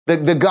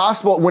The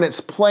gospel, when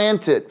it's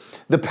planted,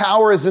 the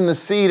power is in the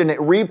seed and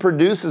it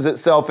reproduces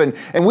itself. And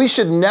we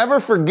should never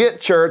forget,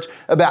 church,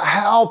 about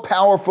how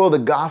powerful the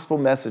gospel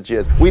message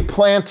is. We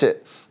plant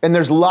it, and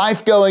there's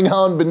life going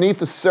on beneath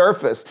the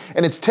surface,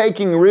 and it's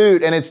taking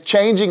root, and it's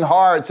changing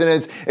hearts, and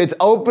it's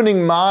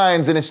opening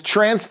minds, and it's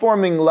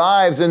transforming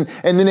lives, and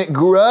then it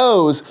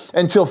grows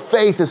until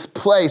faith is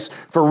placed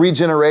for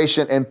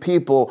regeneration and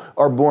people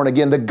are born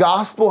again. The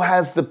gospel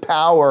has the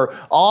power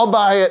all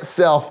by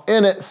itself,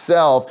 in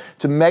itself,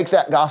 to make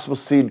that gospel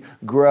seed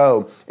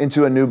grow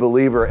into a new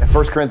believer. In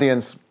 1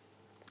 Corinthians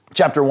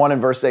Chapter 1 and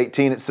verse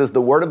 18, it says,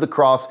 the word of the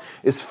cross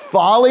is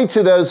folly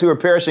to those who are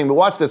perishing. But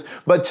watch this.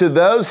 But to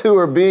those who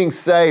are being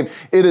saved,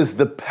 it is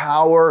the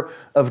power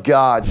of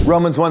God.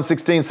 Romans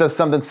 1:16 says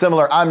something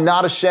similar. I'm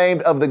not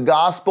ashamed of the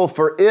gospel,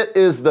 for it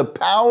is the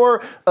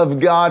power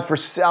of God for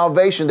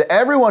salvation to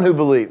everyone who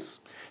believes,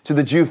 to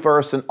the Jew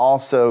first and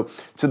also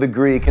to the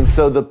Greek. And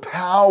so the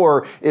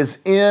power is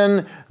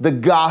in the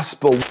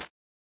gospel.